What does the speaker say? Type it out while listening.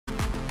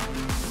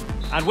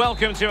And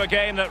welcome to a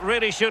game that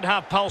really should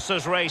have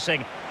pulses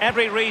racing.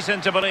 Every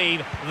reason to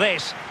believe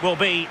this will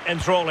be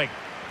enthralling.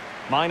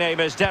 My name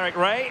is Derek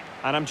Ray,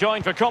 and I'm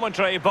joined for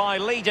commentary by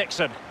Lee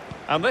Dixon.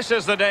 And this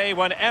is the day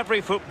when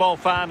every football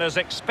fan is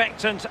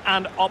expectant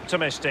and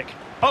optimistic.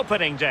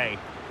 Opening day.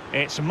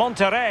 It's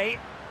Monterrey,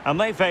 and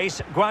they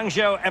face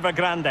Guangzhou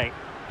Evergrande.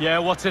 Yeah,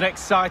 what an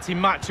exciting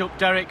matchup,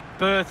 Derek.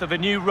 Birth of a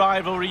new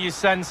rivalry, you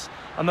sense,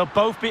 and they'll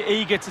both be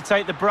eager to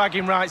take the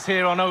bragging rights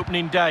here on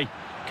opening day.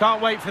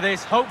 Can't wait for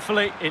this.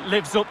 Hopefully, it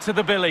lives up to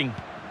the billing.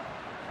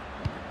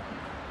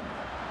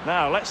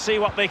 Now, let's see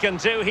what they can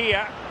do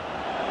here.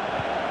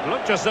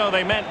 Looked as though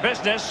they meant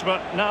business,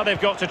 but now they've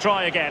got to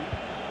try again.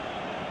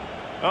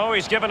 Oh,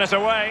 he's given it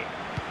away.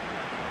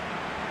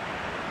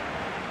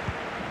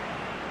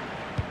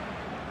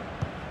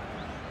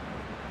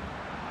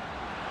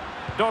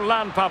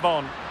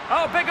 Pabón.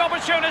 Oh, big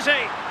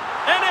opportunity.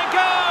 In it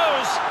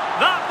goes!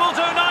 That will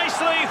do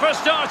nicely for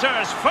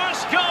starters.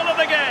 First goal of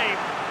the game.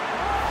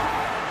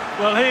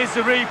 Well, here's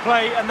the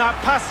replay, and that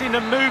passing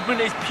and movement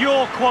is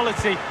pure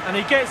quality, and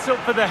he gets up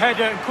for the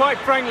header, and quite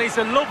frankly, it's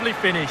a lovely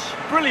finish.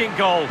 Brilliant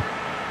goal.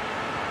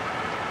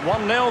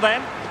 1-0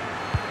 then.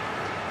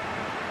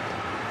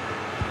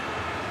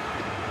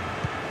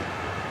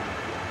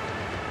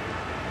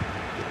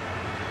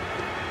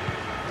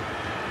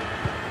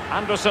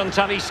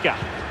 Talisca.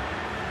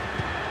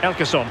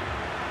 Kesen.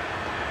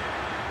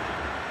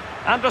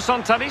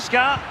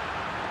 Talisca.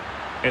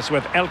 It's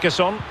with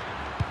Kesen.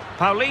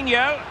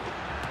 Paulinho.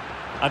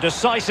 A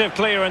decisive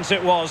clearance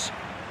it was.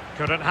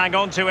 Couldn't hang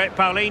on to it,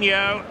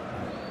 Paulinho.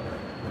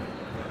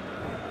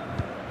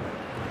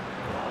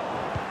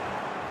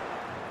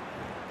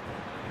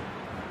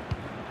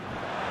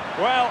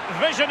 Well,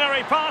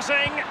 visionary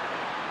passing.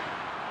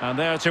 And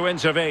there to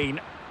intervene.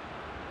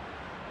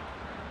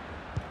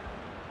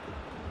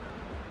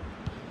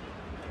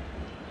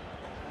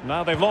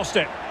 Now they've lost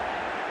it.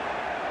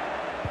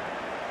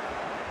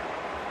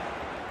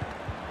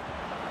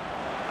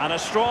 And a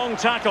strong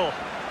tackle.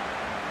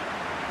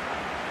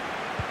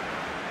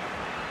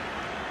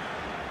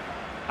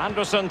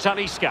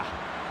 Talisca.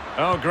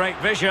 Oh, great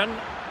vision.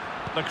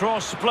 The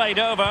cross played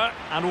over,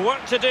 and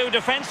work to do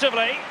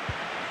defensively.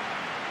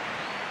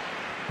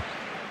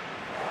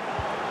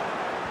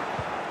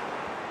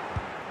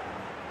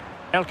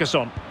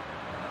 Kesen.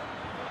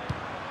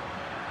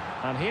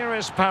 And here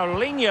is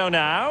Paulinho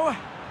now,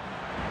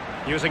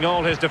 using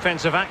all his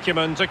defensive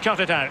acumen to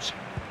cut it out.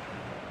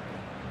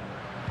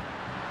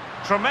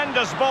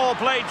 Tremendous ball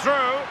played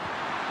through.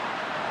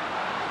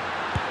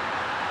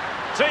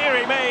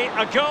 Deary me,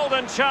 a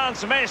golden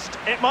chance missed.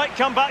 It might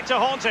come back to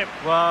haunt him.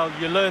 Well,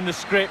 you learn the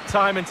script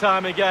time and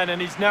time again,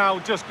 and he's now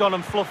just gone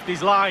and fluffed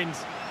his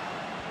lines.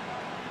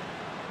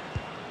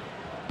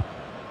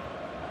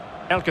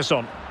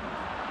 Kesen.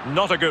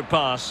 Not a good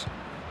pass.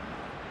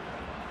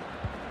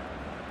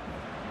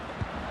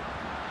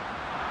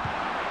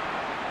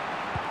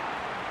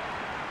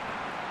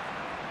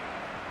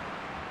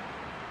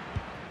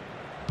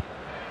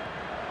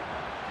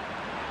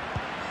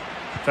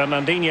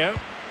 Fernandinho.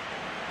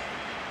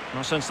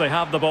 Well, since they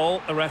have the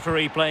ball, the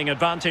referee playing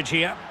advantage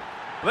here.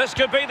 This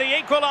could be the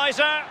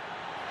equaliser.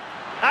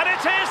 And it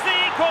is the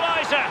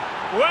equaliser.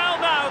 Well,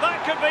 now,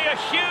 that could be a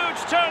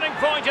huge turning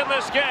point in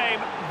this game.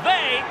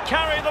 They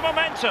carry the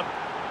momentum.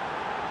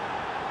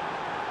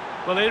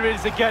 Well, here it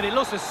is again. It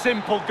looks a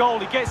simple goal.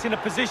 He gets in a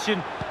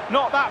position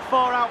not that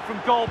far out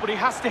from goal, but he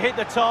has to hit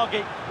the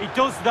target. He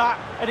does that,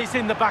 and it's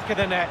in the back of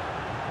the net.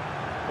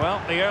 Well,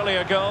 the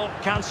earlier goal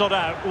cancelled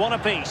out. One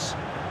apiece.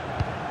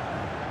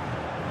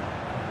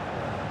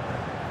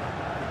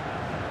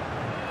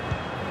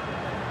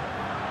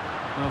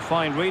 A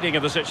fine reading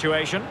of the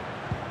situation.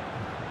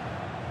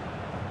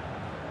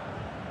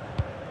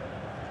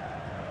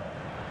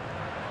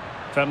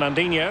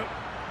 Fernandinho.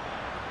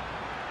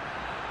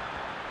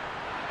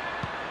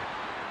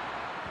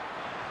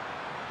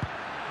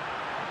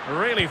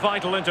 Really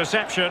vital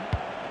interception.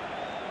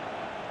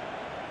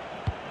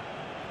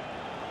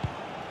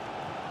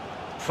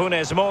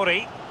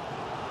 Mori.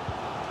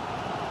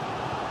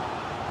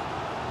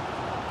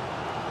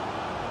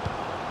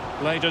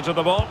 Laid into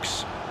the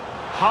box.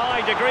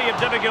 High degree of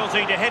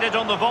difficulty to hit it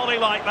on the volley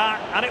like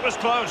that, and it was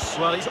close.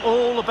 Well, it's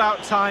all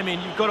about timing.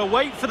 You've got to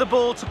wait for the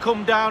ball to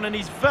come down, and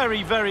he's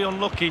very, very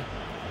unlucky.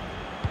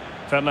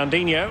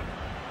 Fernandinho.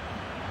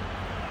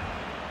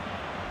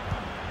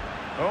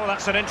 Oh,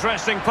 that's an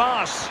interesting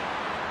pass.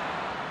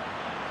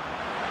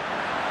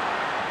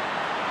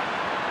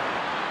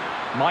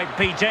 Might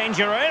be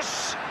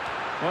dangerous.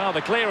 Well,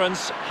 the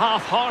clearance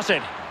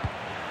half-hearted.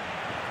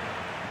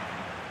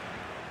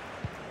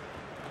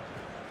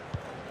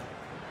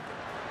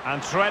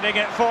 And threading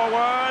it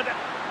forward.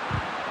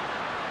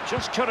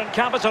 Just couldn't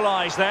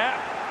capitalise there.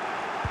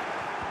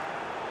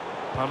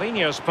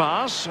 Paulinho's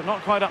pass,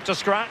 not quite up to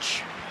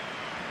scratch.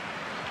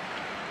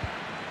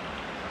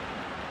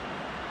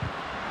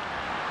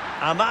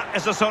 And that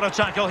is the sort of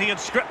tackle he had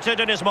scripted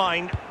in his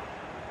mind.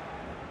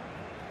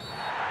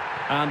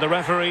 And the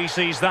referee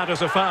sees that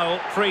as a foul.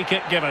 Free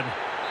kick given.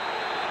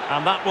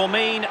 And that will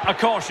mean a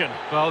caution.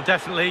 Well,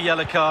 definitely a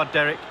yellow card,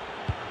 Derek.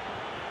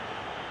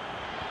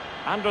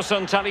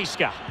 Anderson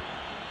Talisca.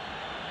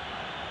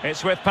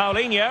 It's with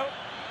Paulinho.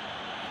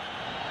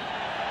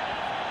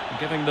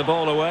 Giving the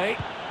ball away.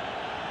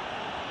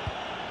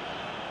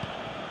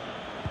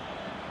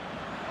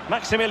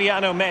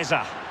 Maximiliano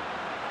Meza.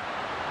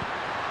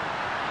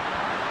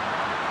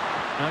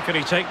 How could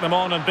he take them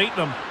on and beat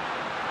them?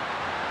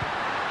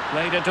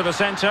 Played into the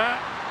centre.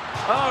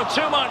 Oh,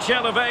 too much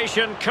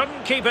elevation.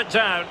 Couldn't keep it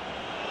down.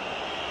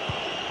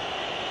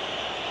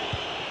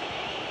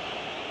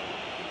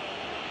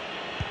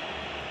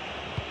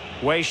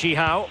 Wei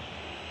Shihao.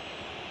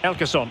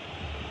 Elkeson.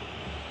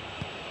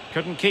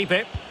 Couldn't keep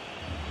it.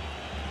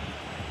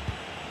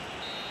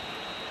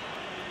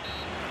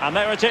 And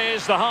there it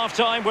is, the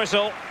half-time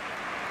whistle.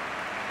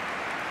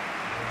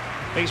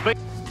 He's been...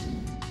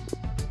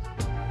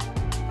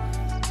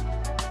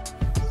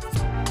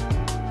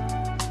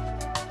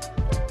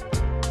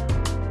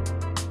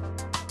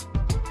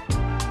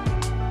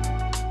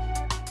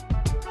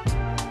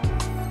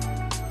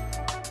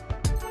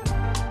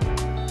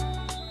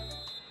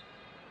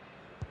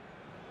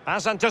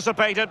 As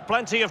anticipated,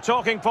 plenty of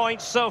talking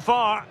points so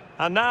far.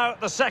 And now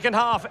the second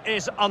half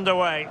is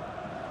underway.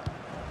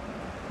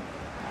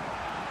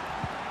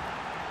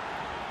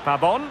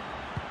 Pabón.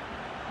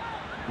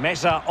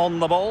 Meza on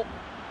the ball.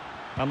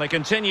 And they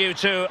continue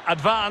to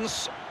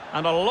advance.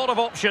 And a lot of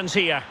options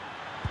here.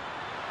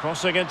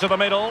 Crossing into the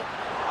middle.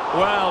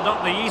 Well,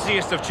 not the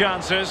easiest of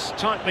chances.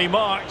 Tightly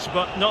marked,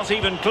 but not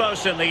even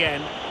close in the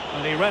end.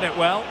 And he read it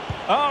well.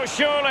 Oh,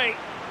 surely.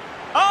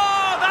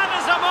 Oh, that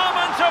is a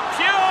moment of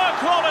pure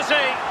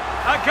quality.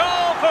 A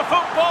goal for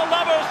football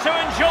lovers to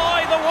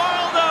enjoy the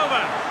world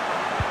over.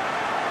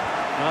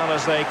 Well,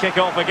 as they kick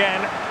off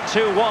again,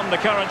 2-1 the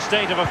current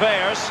state of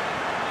affairs.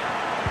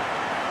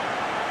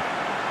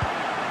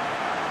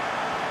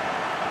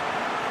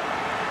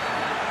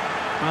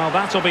 Well,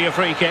 that'll be a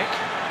free kick.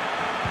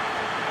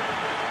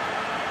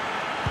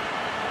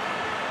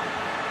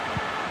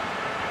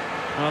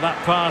 Well, that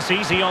pass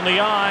easy on the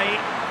eye.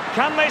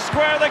 Can they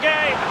square the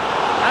game?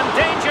 And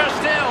danger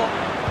still.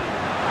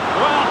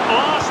 Well,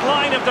 last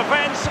line of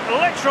defence,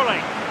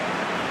 literally.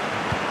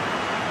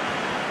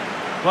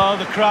 Well,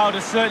 the crowd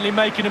are certainly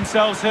making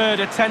themselves heard.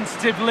 A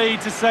tentative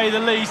lead, to say the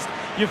least.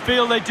 You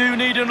feel they do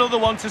need another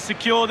one to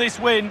secure this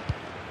win.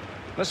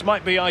 This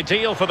might be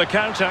ideal for the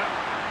counter.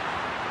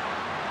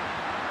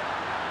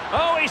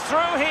 Oh, he's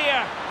through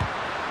here.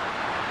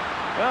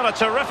 Well, a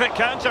terrific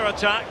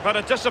counter-attack, but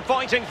a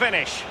disappointing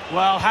finish.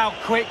 Well, how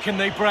quick can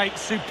they break?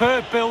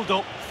 Superb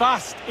build-up,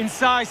 fast,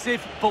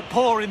 incisive, but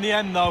poor in the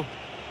end, though.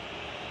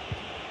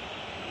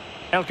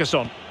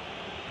 Elkeson.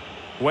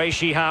 Wei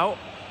Shihao.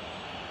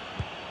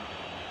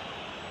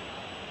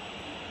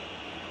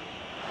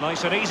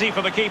 Nice and easy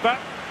for the keeper.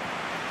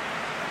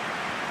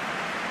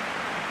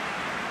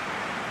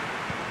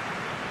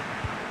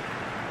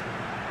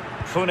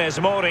 Funes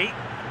Mori.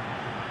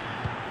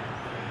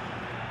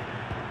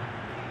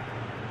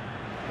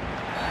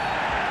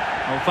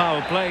 Well,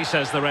 foul play,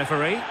 says the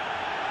referee.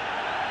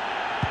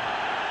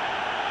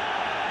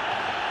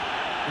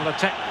 Well, the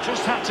tech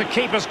just had to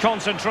keep his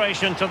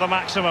concentration to the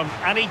maximum,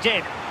 and he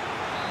did.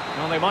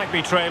 Well, they might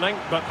be trailing,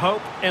 but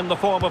hope in the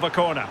form of a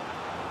corner.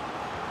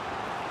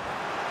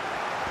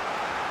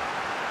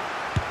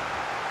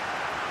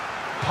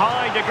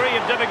 High degree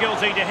of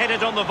difficulty to hit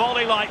it on the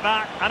volley like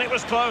that, and it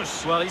was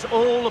close. Well, it's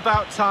all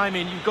about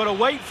timing. You've got to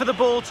wait for the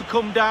ball to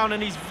come down,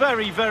 and he's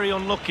very, very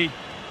unlucky.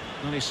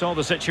 And he saw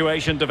the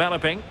situation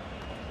developing.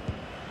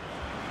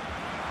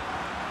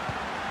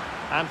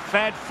 And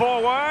fed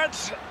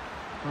forwards.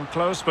 Well,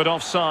 close, but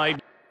offside.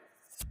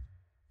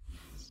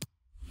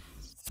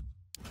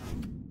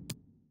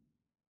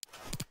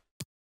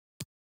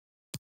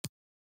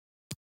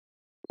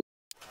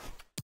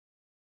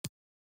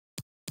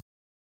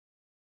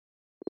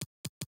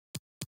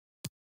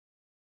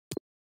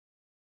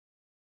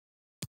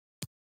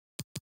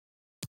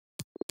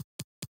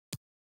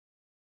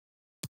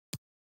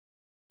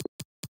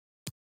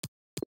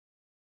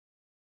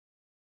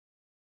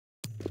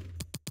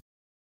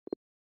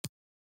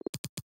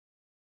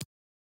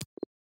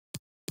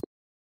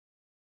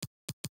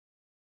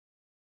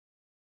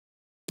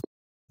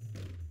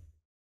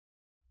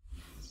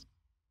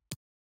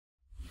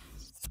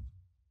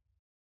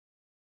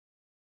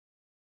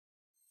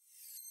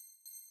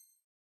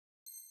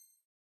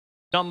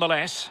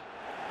 Nonetheless.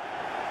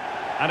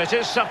 And it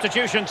is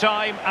substitution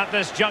time at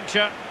this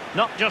juncture,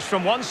 not just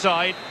from one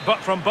side, but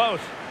from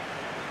both.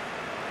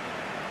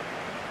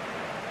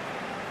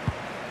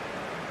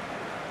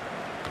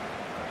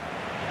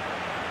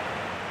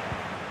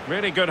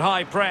 Really good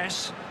high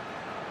press.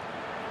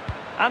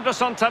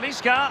 Anderson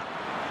Talisca.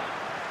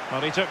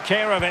 Well, he took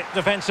care of it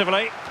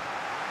defensively.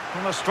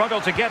 And a struggle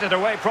to get it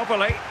away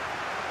properly.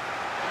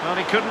 Well,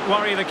 he couldn't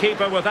worry the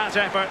keeper with that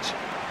effort.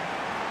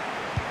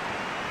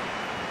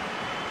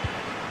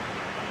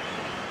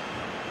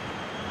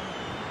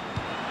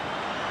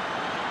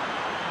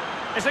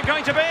 Is it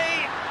going to be?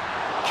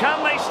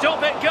 Can they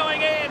stop it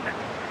going in?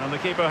 And the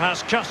keeper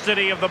has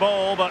custody of the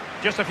ball, but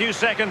just a few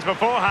seconds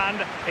beforehand,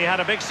 he had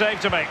a big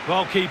save to make.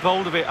 Well, keep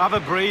hold of it, have a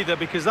breather,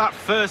 because that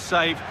first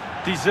save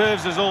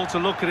deserves us all to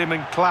look at him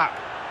and clap.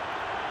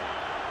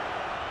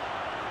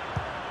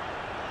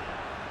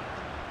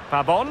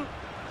 Pabón.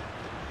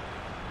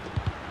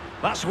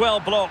 That's well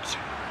blocked.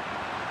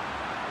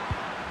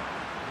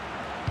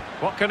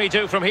 What can he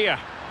do from here?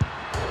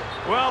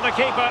 Well, the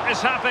keeper is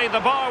happy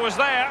the bar was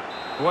there.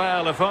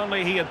 Well, if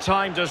only he had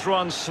timed his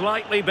run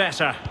slightly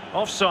better.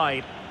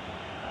 Offside.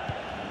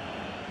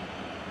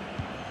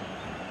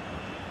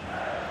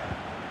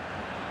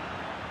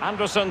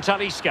 Anderson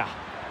Talisca.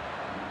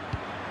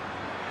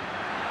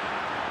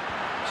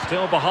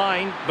 Still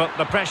behind, but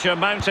the pressure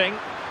mounting.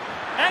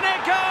 And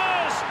it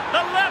goes!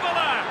 The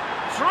leveller!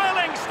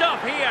 Thrilling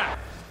stuff here.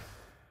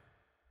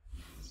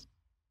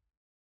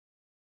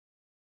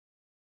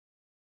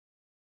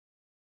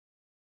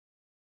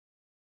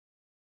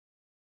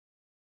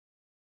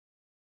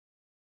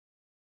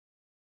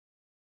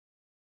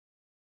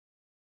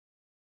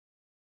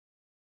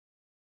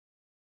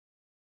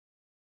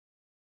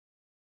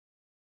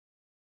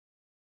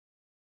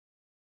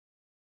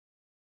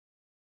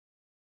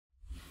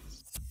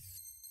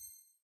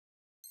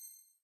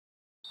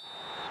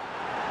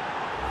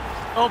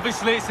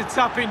 Obviously, it's a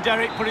tap-in,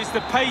 Derek, but it's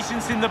the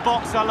patience in the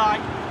box I like.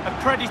 A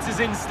predator's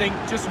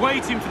instinct, just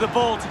waiting for the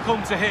ball to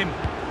come to him.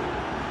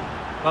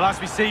 Well,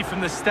 as we see from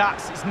the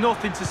stats, it's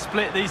nothing to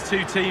split these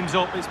two teams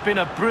up. It's been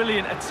a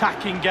brilliant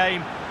attacking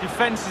game.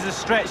 Defences are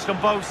stretched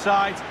on both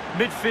sides.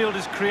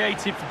 Midfielders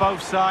creative for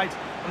both sides.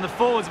 And the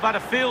forwards have had a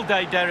field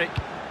day, Derek.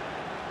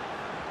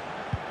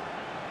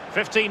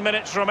 15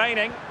 minutes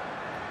remaining.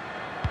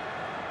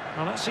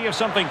 Well, let's see if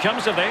something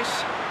comes of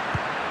this.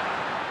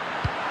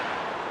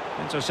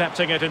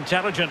 Intercepting it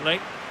intelligently.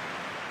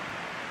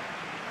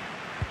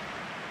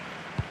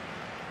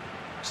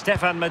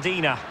 Stefan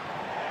Medina.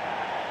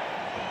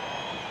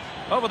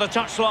 Over the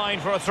touchline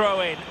for a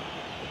throw-in.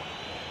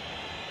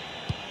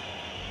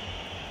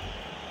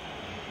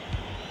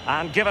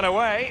 And given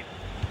away.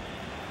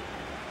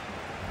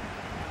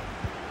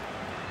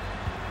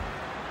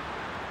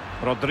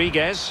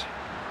 Rodriguez.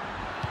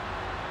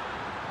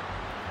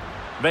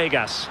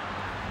 Vegas.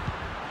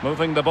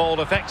 Moving the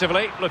ball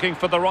effectively, looking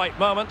for the right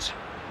moment.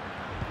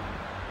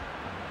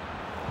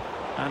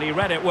 And he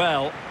read it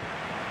well.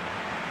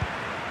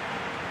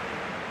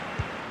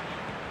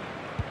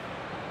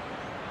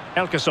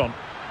 Kesen.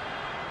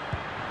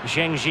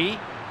 Zheng Zhi.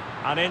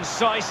 An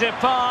incisive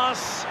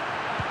pass.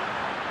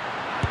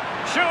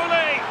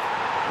 Surely,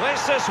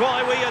 this is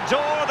why we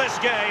adore this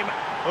game.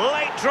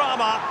 Late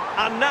drama,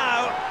 and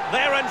now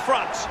they're in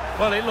front.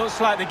 Well, it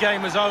looks like the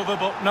game was over,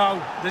 but no,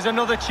 there's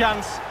another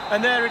chance.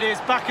 And there it is,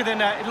 back of the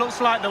net. It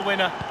looks like the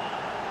winner.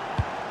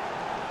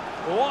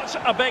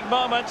 What a big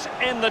moment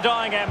in the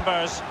dying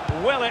embers.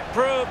 Will it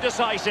prove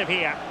decisive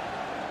here?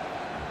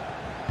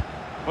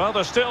 Well,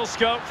 there's still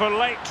scope for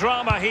late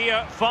drama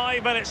here.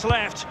 5 minutes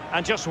left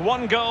and just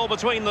one goal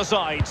between the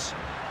sides.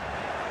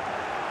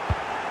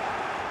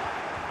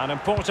 An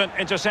important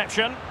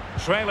interception.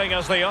 Trailing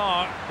as they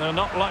are, they're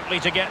not likely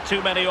to get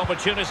too many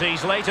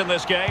opportunities late in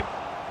this game.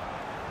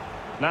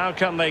 Now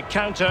can they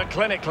counter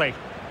clinically?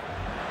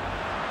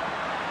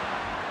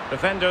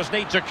 Defenders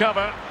need to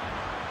cover.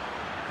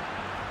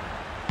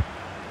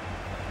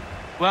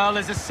 Well,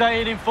 there's a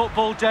saying in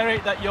football,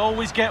 Derek, that you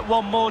always get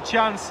one more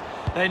chance.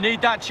 They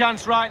need that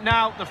chance right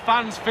now. The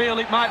fans feel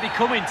it might be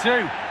coming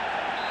too.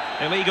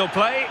 Illegal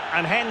play,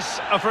 and hence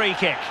a free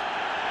kick.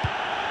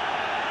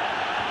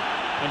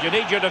 And you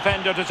need your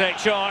defender to take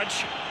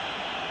charge.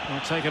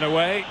 Well, taken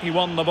away, he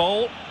won the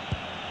ball.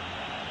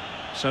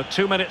 So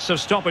 2 minutes of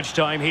stoppage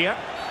time here.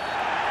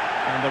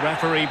 And the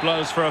referee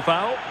blows for a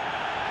foul.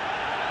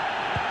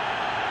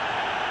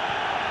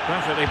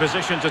 Perfectly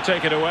positioned to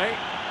take it away.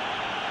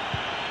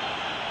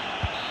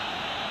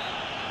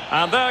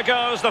 And there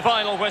goes the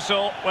final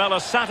whistle. Well, a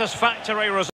satisfactory result.